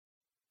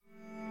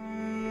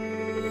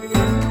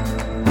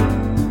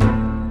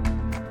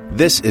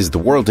This is The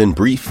World in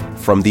Brief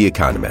from The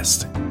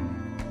Economist.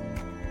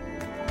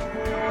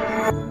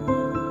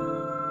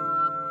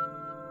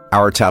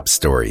 Our top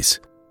stories.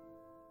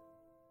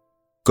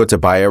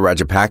 Gotabaya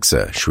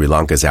Rajapaksa, Sri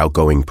Lanka's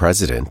outgoing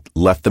president,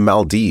 left the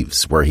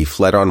Maldives, where he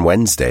fled on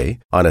Wednesday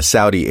on a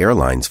Saudi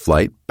Airlines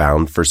flight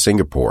bound for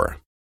Singapore.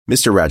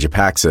 Mr.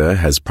 Rajapaksa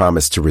has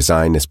promised to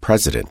resign as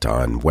president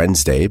on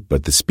Wednesday,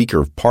 but the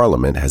Speaker of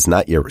Parliament has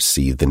not yet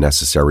received the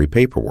necessary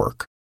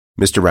paperwork.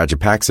 Mr.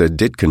 Rajapaksa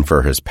did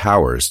confer his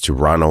powers to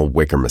Ranil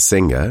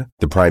Wickremesinghe,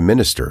 the Prime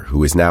Minister,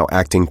 who is now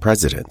acting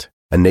president.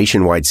 A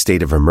nationwide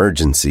state of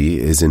emergency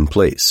is in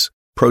place.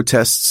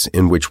 Protests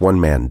in which one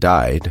man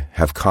died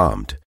have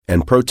calmed,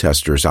 and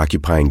protesters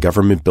occupying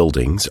government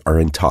buildings are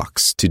in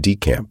talks to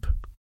decamp.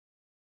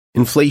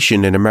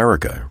 Inflation in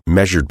America,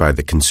 measured by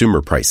the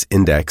Consumer Price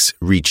Index,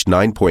 reached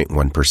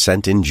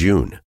 9.1% in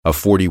June, a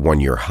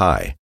 41-year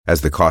high,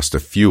 as the cost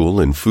of fuel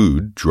and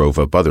food drove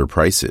up other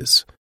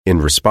prices. In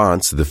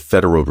response, the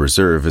Federal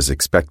Reserve is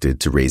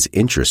expected to raise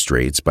interest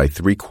rates by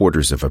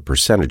 0.75 of a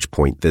percentage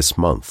point this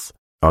month.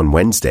 On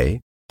Wednesday,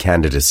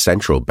 Canada's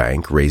central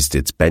bank raised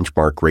its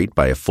benchmark rate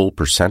by a full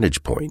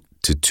percentage point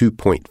to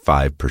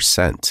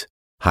 2.5%.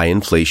 High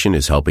inflation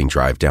is helping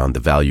drive down the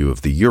value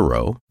of the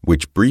euro,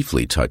 which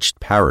briefly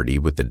touched parity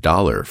with the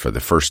dollar for the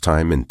first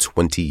time in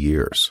 20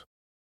 years.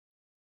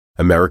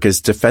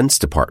 America's Defense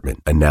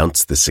Department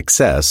announced the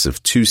success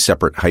of 2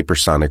 separate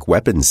hypersonic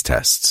weapons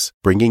tests,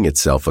 bringing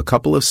itself a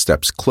couple of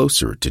steps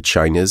closer to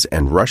China's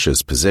and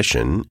Russia's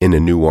position in a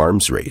new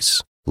arms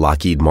race.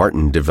 Lockheed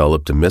Martin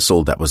developed a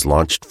missile that was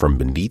launched from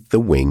beneath the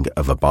wing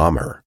of a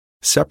bomber.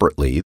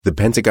 Separately, the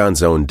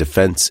Pentagon's own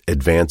Defense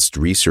Advanced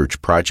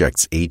Research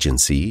Projects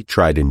Agency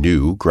tried a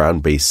new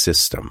ground-based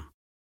system.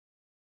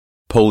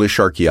 Polish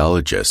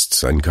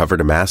archaeologists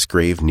uncovered a mass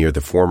grave near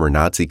the former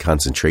Nazi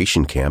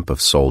concentration camp of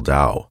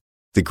Soldau.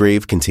 The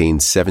grave contained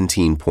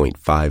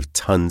 17.5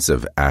 tons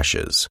of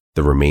ashes,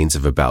 the remains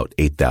of about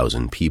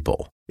 8,000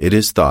 people. It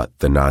is thought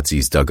the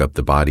Nazis dug up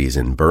the bodies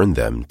and burned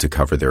them to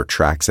cover their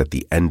tracks at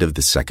the end of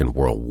the Second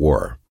World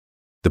War.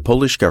 The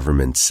Polish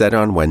government said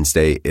on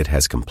Wednesday it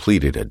has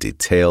completed a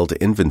detailed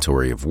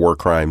inventory of war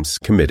crimes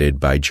committed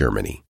by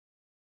Germany.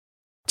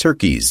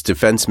 Turkey's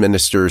defense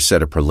minister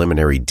said a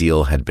preliminary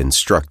deal had been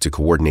struck to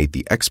coordinate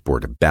the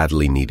export of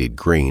badly needed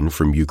grain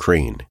from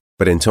Ukraine.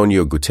 But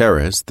Antonio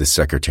Guterres, the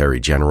Secretary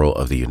General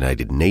of the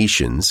United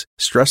Nations,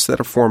 stressed that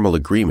a formal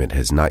agreement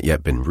has not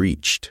yet been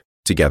reached.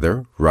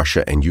 Together,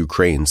 Russia and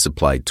Ukraine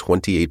supplied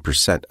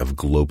 28% of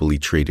globally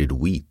traded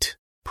wheat.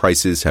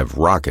 Prices have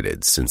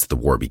rocketed since the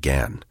war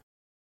began.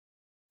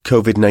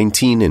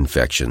 COVID-19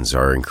 infections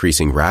are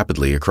increasing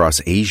rapidly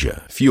across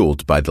Asia,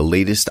 fueled by the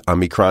latest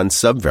Omicron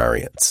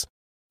subvariants.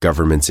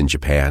 Governments in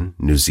Japan,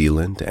 New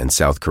Zealand, and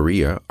South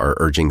Korea are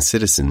urging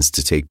citizens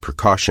to take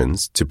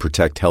precautions to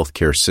protect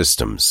healthcare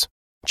systems.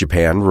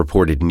 Japan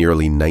reported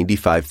nearly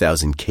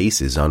 95,000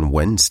 cases on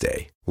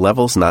Wednesday,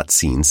 levels not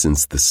seen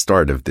since the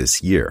start of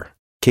this year.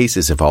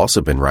 Cases have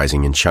also been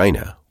rising in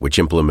China, which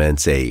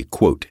implements a,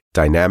 quote,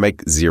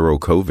 dynamic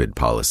zero-COVID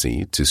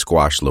policy to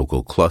squash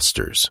local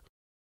clusters.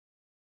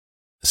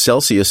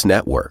 Celsius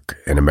Network,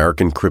 an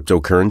American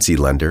cryptocurrency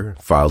lender,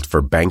 filed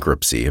for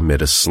bankruptcy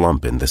amid a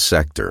slump in the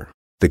sector.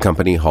 The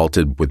company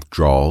halted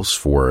withdrawals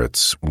for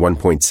its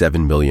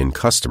 1.7 million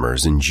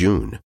customers in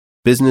June.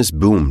 Business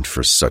boomed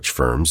for such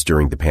firms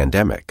during the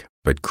pandemic,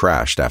 but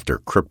crashed after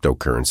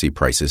cryptocurrency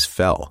prices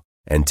fell,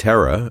 and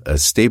Terra, a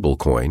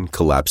stablecoin,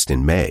 collapsed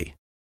in May.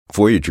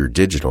 Voyager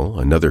Digital,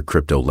 another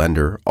crypto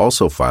lender,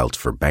 also filed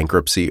for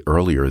bankruptcy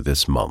earlier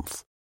this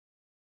month.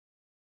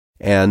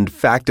 And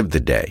fact of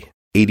the day.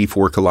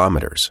 84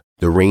 kilometers,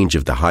 the range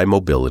of the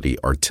high-mobility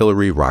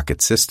artillery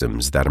rocket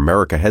systems that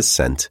America has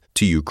sent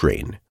to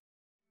Ukraine.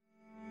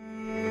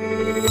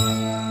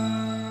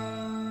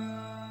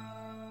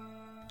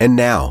 And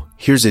now,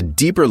 here's a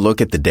deeper look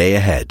at the day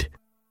ahead.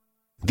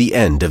 The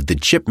end of the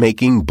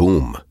chip-making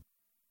boom.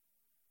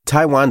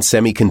 Taiwan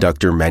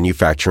Semiconductor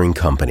Manufacturing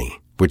Company,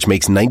 which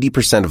makes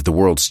 90% of the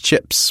world's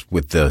chips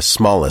with the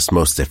smallest,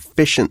 most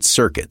efficient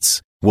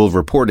circuits, will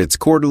report its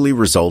quarterly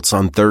results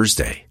on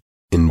Thursday.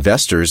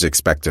 Investors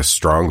expect a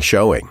strong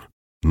showing.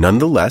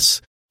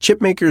 Nonetheless,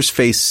 chipmakers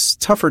face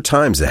tougher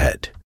times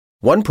ahead.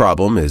 One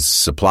problem is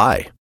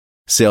supply.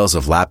 Sales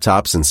of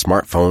laptops and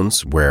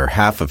smartphones, where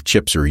half of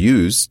chips are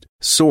used,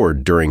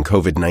 soared during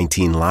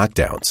COVID-19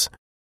 lockdowns.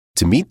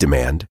 To meet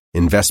demand,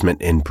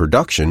 investment in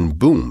production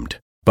boomed,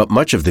 but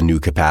much of the new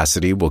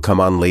capacity will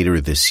come on later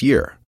this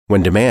year,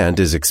 when demand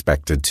is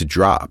expected to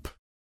drop.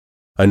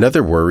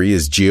 Another worry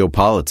is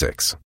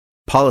geopolitics.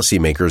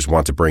 Policymakers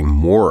want to bring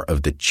more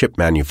of the chip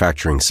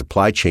manufacturing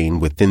supply chain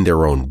within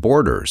their own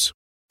borders.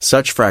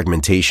 Such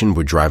fragmentation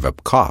would drive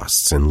up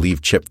costs and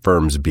leave chip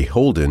firms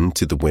beholden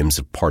to the whims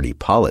of party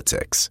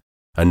politics.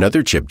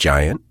 Another chip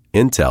giant,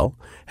 Intel,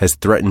 has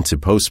threatened to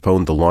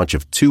postpone the launch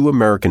of 2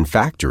 American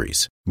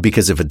factories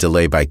because of a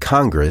delay by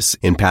Congress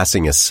in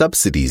passing a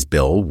subsidies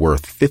bill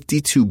worth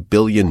 $52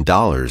 billion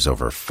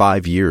over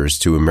 5 years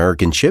to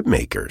American chip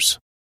makers.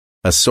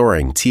 A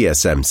soaring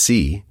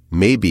TSMC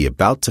may be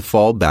about to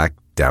fall back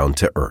down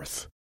to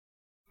earth.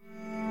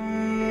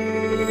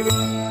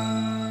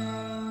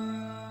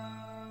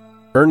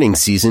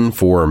 Earnings season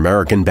for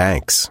American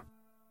banks.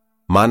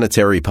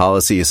 Monetary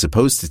policy is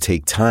supposed to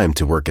take time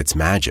to work its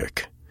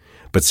magic,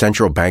 but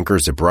central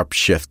bankers' abrupt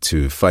shift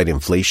to fight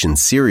inflation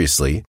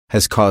seriously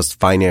has caused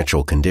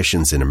financial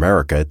conditions in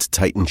America to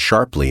tighten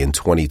sharply in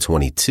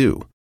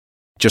 2022.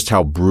 Just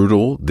how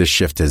brutal this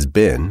shift has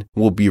been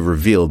will be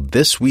revealed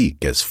this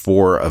week as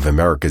 4 of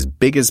America's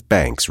biggest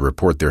banks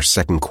report their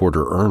second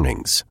quarter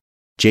earnings.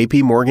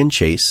 J.P. Morgan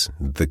Chase,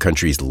 the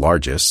country's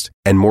largest,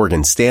 and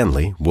Morgan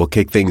Stanley will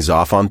kick things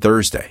off on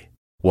Thursday.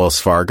 Wells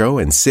Fargo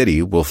and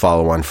Citi will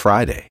follow on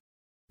Friday.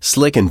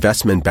 Slick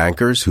investment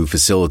bankers who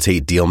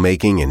facilitate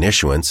deal-making and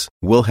issuance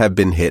will have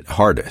been hit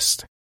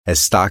hardest.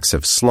 As stocks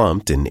have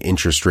slumped and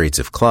interest rates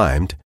have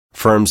climbed,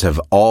 firms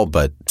have all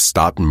but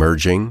stopped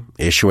merging,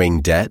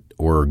 issuing debt,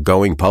 or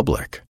going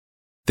public.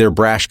 Their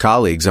brash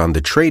colleagues on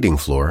the trading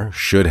floor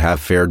should have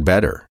fared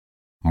better.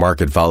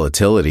 Market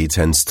volatility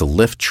tends to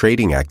lift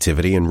trading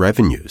activity and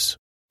revenues,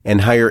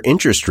 and higher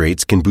interest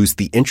rates can boost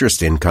the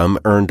interest income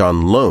earned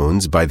on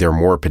loans by their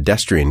more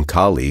pedestrian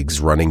colleagues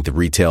running the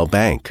retail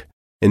bank.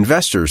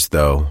 Investors,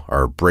 though,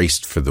 are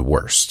braced for the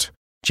worst.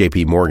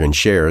 J.P. Morgan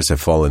shares have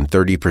fallen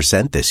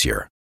 30% this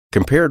year,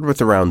 compared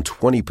with around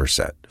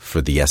 20%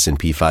 for the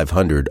S&P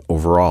 500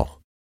 overall.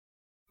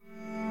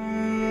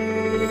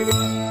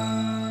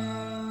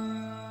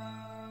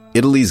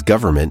 Italy's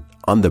government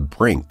on the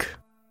brink.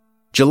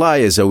 July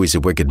is always a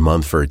wicked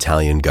month for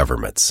Italian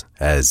governments,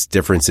 as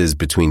differences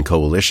between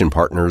coalition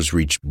partners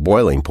reach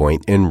boiling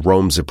point in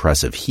Rome's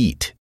oppressive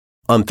heat.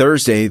 On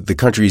Thursday, the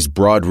country's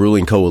broad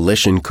ruling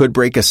coalition could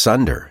break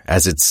asunder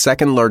as its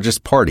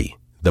second-largest party,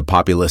 the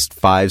populist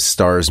Five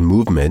Stars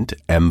Movement,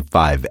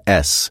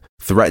 M5S,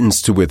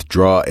 threatens to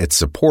withdraw its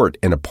support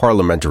in a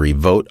parliamentary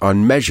vote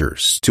on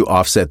measures to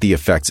offset the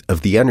effects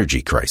of the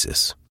energy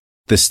crisis.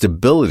 The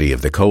stability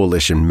of the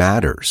coalition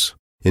matters.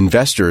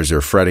 Investors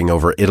are fretting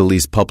over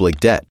Italy's public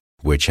debt,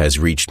 which has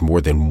reached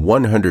more than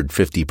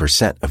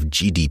 150% of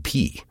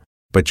GDP.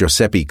 But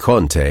Giuseppe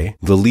Conte,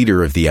 the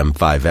leader of the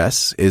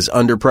M5S, is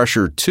under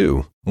pressure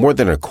too. More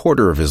than a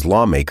quarter of his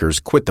lawmakers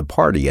quit the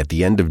party at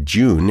the end of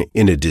June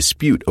in a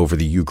dispute over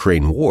the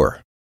Ukraine war.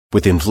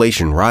 With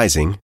inflation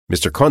rising,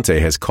 Mr. Conte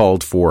has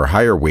called for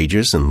higher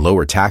wages and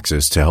lower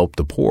taxes to help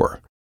the poor.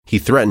 He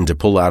threatened to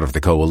pull out of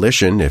the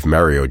coalition if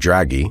Mario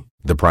Draghi,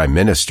 the prime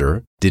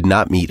minister, did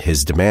not meet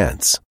his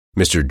demands.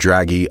 Mr.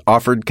 Draghi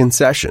offered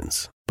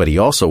concessions, but he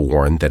also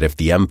warned that if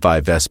the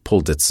M5S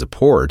pulled its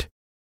support,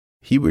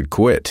 he would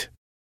quit.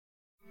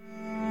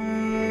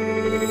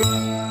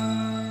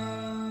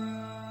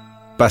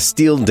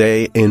 Bastille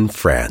Day in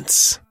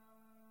France.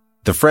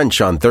 The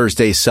French on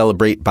Thursday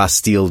celebrate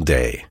Bastille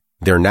Day,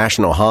 their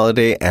national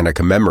holiday and a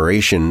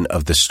commemoration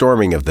of the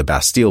storming of the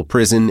Bastille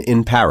prison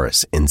in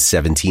Paris in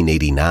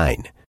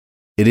 1789.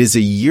 It is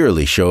a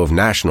yearly show of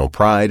national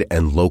pride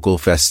and local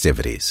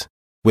festivities,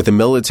 with a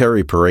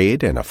military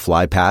parade and a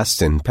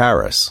flypast in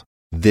Paris.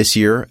 This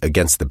year,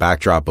 against the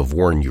backdrop of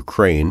war in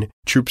Ukraine,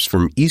 troops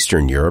from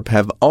Eastern Europe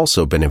have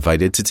also been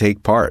invited to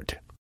take part.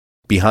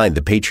 Behind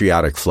the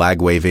patriotic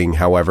flag-waving,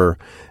 however,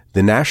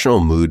 the national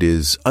mood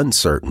is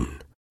uncertain.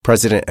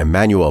 President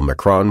Emmanuel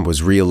Macron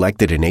was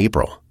re-elected in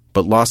April,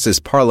 but lost his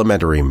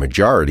parliamentary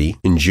majority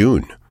in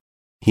June.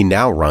 He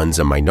now runs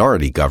a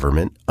minority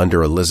government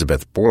under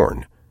Elizabeth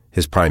Borne,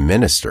 his prime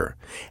minister,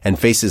 and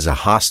faces a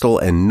hostile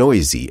and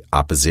noisy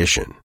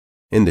opposition.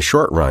 In the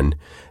short run,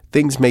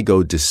 things may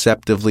go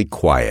deceptively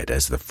quiet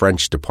as the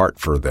French depart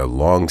for their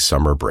long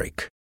summer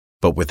break.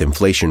 But with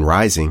inflation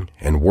rising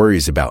and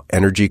worries about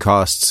energy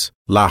costs,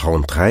 La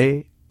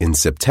Rentrée in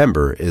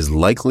September is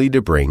likely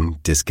to bring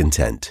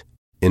discontent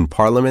in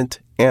Parliament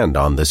and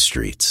on the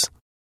streets.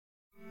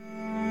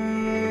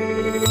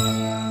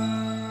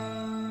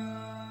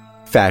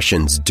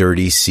 Fashion's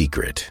dirty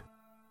secret.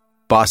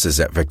 Bosses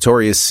at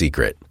Victoria's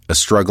Secret, a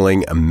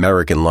struggling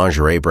American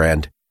lingerie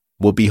brand,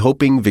 will be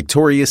hoping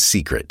Victoria's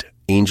Secret,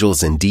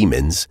 Angels and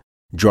Demons,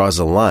 draws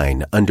a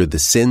line under the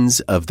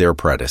sins of their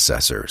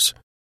predecessors.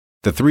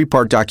 The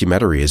 3-part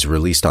documentary is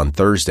released on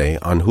Thursday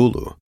on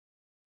Hulu.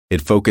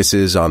 It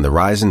focuses on the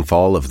rise and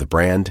fall of the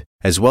brand,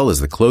 as well as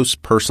the close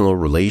personal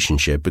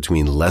relationship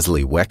between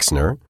Leslie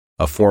Wexner,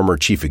 a former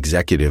chief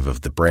executive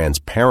of the brand's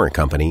parent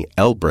company,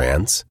 L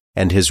Brands,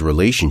 and his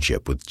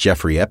relationship with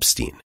Jeffrey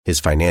Epstein, his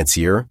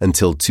financier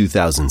until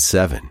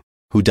 2007,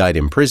 who died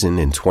in prison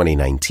in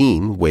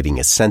 2019 waiting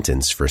a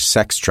sentence for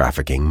sex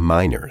trafficking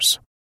minors.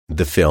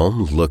 The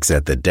film looks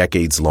at the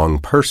decades-long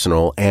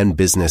personal and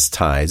business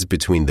ties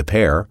between the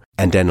pair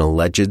and an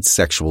alleged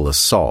sexual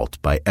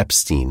assault by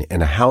Epstein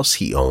in a house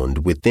he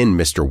owned within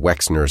Mr.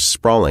 Wexner's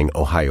sprawling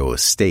Ohio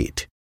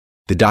estate.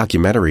 The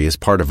documentary is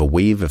part of a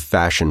wave of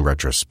fashion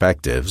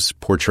retrospectives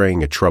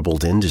portraying a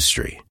troubled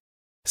industry.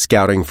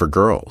 Scouting for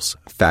Girls,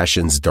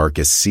 Fashion's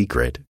Darkest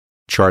Secret,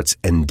 charts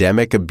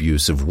endemic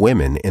abuse of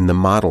women in the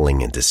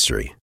modeling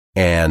industry.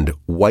 And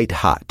White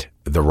Hot,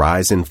 The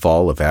Rise and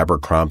Fall of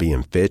Abercrombie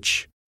 &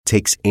 Fitch,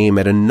 takes aim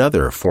at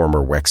another former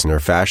Wexner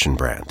fashion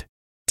brand.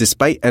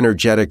 Despite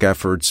energetic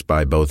efforts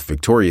by both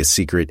Victoria's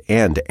Secret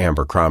and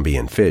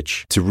Abercrombie &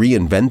 Fitch to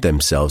reinvent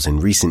themselves in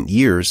recent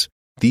years,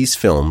 these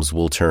films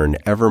will turn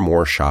ever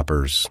more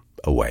shoppers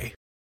away.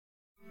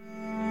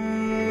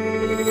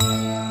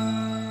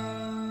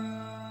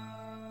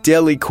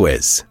 Daily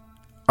Quiz.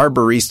 Our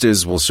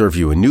baristas will serve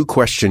you a new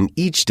question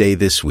each day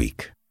this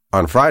week.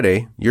 On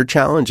Friday, your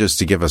challenge is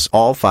to give us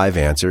all 5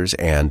 answers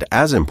and,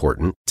 as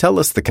important, tell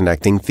us the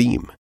connecting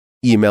theme.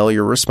 Email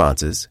your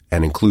responses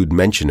and include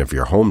mention of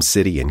your home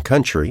city and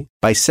country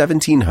by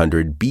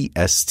 1700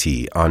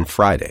 BST on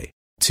Friday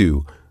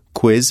to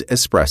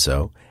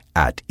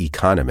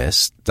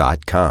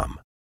quizespresso@economist.com.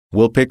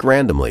 We'll pick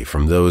randomly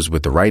from those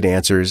with the right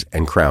answers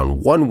and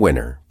crown one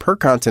winner per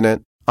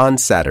continent on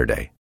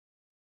Saturday.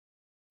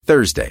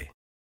 Thursday.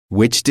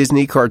 Which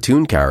Disney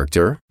cartoon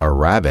character, a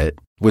rabbit,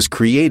 was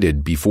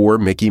created before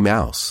Mickey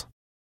Mouse?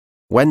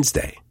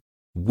 Wednesday.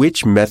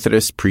 Which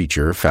Methodist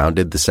preacher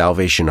founded the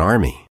Salvation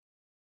Army?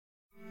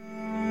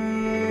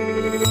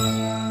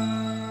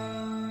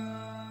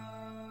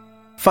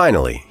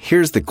 Finally,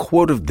 here's the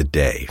quote of the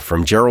day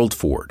from Gerald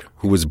Ford,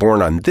 who was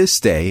born on this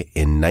day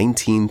in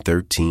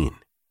 1913.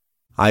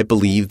 I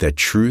believe that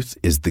truth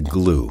is the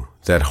glue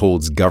that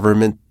holds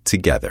government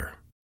together.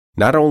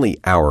 Not only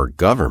our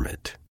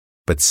government,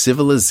 but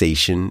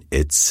civilization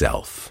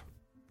itself.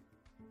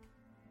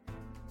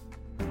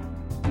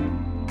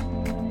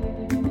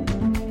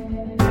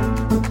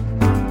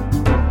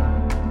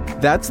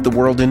 That's The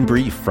World in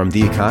Brief from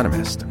The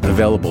Economist,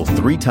 available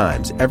 3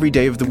 times every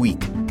day of the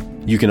week.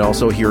 You can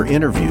also hear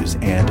interviews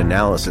and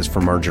analysis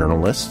from our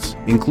journalists,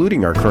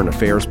 including our current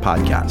affairs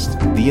podcast,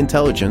 The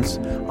Intelligence,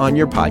 on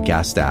your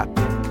podcast app.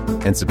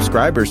 And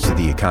subscribers to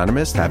The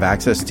Economist have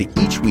access to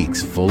each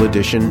week's full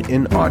edition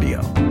in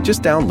audio.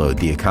 Just download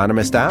The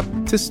Economist app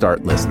to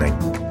start listening.